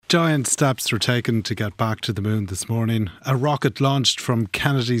Giant steps were taken to get back to the moon this morning. A rocket launched from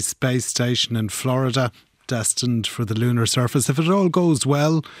Kennedy Space Station in Florida, destined for the lunar surface. If it all goes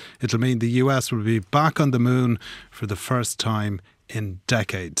well, it'll mean the US will be back on the moon for the first time in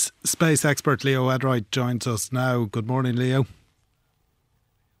decades. Space expert Leo Enright joins us now. Good morning, Leo.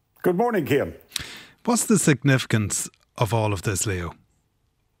 Good morning, Cian. What's the significance of all of this, Leo?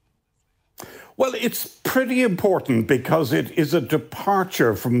 Well, it's pretty important because it is a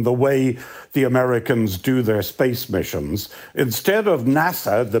departure from the way the Americans do their space missions. Instead of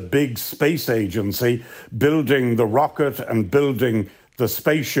NASA, the big space agency, building the rocket and building the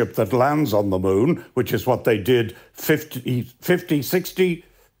spaceship that lands on the moon, which is what they did 50, 60,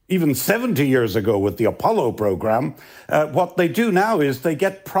 even 70 years ago with the Apollo program, what they do now is they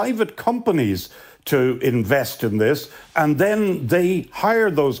get private companies to invest in this, and then they hire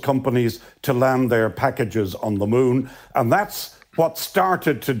those companies to land their packages on the moon. And that's what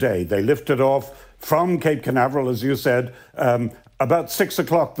started today. They lifted off from Cape Canaveral, as you said, about 6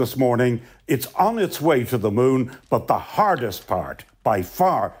 o'clock this morning. It's on its way to the moon, but the hardest part, by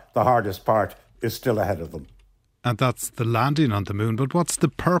far the hardest part, is still ahead of them. And that's the landing on the moon. But what's the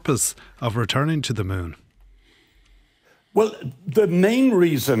purpose of returning to the moon? Well, the main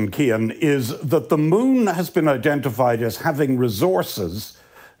reason, Cian, is that the moon has been identified as having resources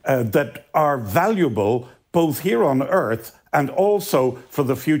that are valuable both here on Earth and also for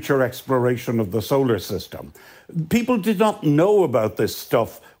the future exploration of the solar system. People did not know about this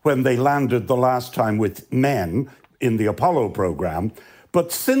stuff when they landed the last time with men in the Apollo program.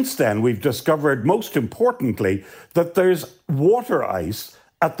 But since then, we've discovered, most importantly, that there's water ice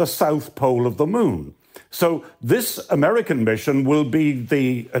at the south pole of the moon. So this American mission will be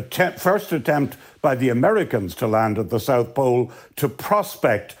the first attempt by the Americans to land at the South Pole to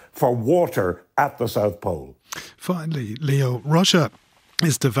prospect for water at the South Pole. Finally, Leo, Russia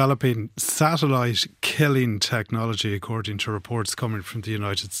is developing satellite-killing technology, according to reports coming from the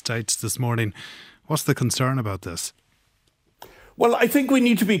United States this morning. What's the concern about this? Well, I think we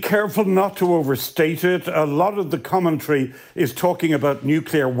need to be careful not to overstate it. A lot of the commentary is talking about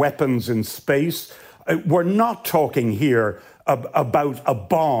nuclear weapons in space. We're not talking here about a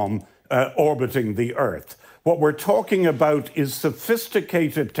bomb orbiting the Earth. What we're talking about is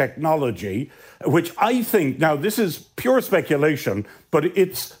sophisticated technology, which I think, now this is pure speculation, but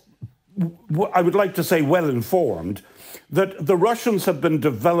it's, I would like to say, well informed, that the Russians have been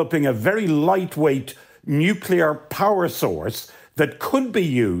developing a very lightweight nuclear power source that could be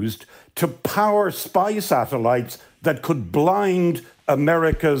used to power spy satellites that could blind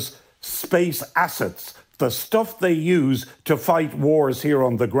America's space assets, the stuff they use to fight wars here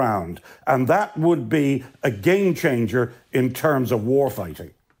on the ground. And that would be a game changer in terms of war fighting.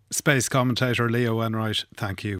 Space commentator Leo Enright, thank you.